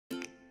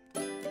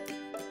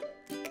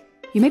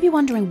You may be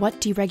wondering what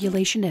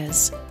deregulation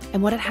is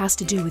and what it has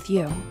to do with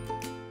you.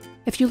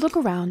 If you look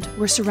around,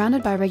 we're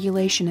surrounded by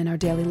regulation in our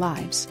daily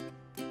lives.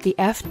 The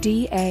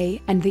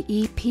FDA and the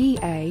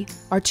EPA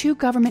are two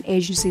government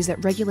agencies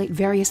that regulate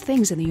various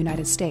things in the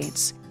United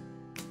States.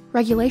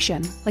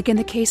 Regulation, like in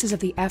the cases of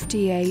the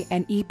FDA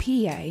and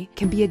EPA,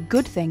 can be a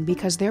good thing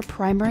because their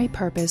primary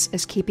purpose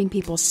is keeping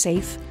people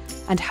safe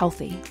and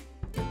healthy.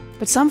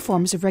 But some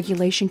forms of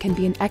regulation can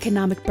be an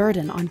economic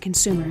burden on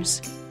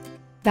consumers.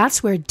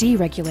 That's where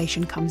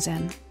deregulation comes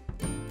in.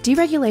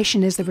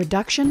 Deregulation is the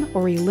reduction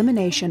or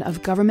elimination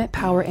of government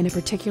power in a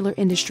particular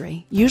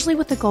industry, usually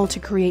with the goal to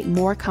create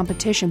more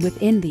competition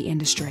within the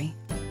industry.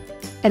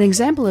 An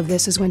example of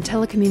this is when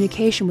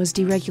telecommunication was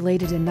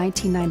deregulated in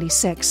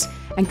 1996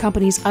 and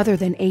companies other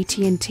than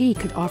AT&T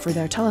could offer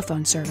their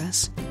telephone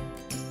service.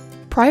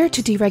 Prior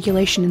to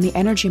deregulation in the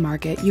energy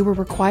market, you were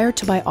required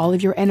to buy all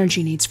of your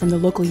energy needs from the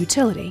local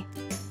utility.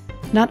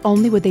 Not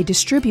only would they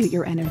distribute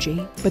your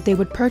energy, but they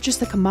would purchase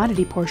the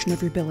commodity portion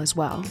of your bill as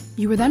well.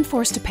 You were then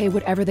forced to pay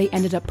whatever they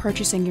ended up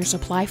purchasing your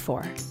supply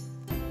for.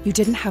 You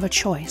didn't have a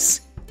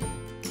choice.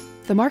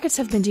 The markets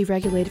have been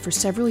deregulated for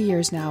several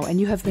years now, and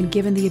you have been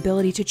given the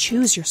ability to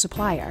choose your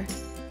supplier.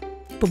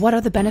 But what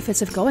are the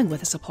benefits of going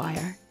with a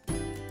supplier?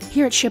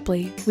 Here at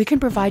Shipley, we can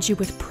provide you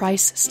with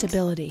price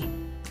stability.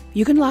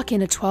 You can lock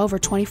in a 12 or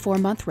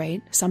 24-month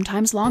rate,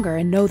 sometimes longer,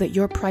 and know that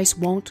your price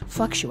won't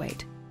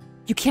fluctuate.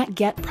 You can't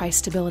get price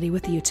stability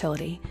with the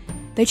utility.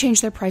 They change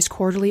their price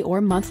quarterly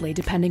or monthly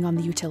depending on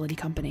the utility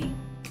company.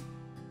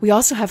 We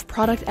also have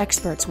product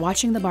experts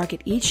watching the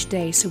market each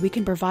day so we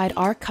can provide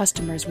our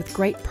customers with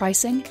great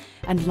pricing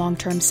and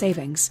long-term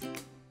savings.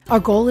 Our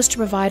goal is to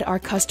provide our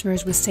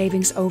customers with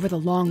savings over the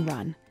long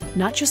run,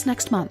 not just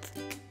next month.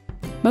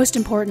 Most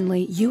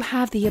importantly, you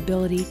have the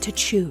ability to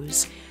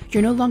choose.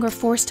 You're no longer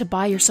forced to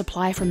buy your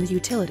supply from the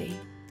utility.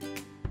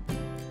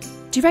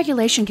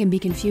 Deregulation can be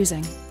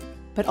confusing,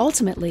 but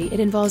ultimately it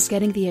involves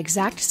getting the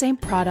exact same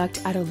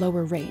product at a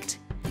lower rate.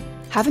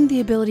 Having the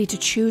ability to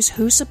choose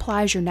who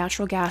supplies your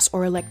natural gas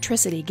or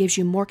electricity gives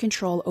you more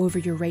control over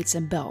your rates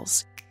and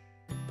bills.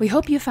 We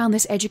hope you found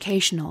this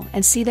educational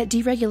and see that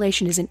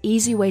deregulation is an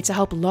easy way to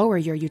help lower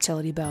your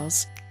utility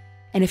bills.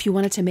 And if you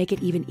wanted to make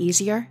it even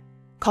easier,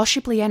 call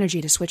Shipley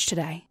Energy to switch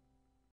today.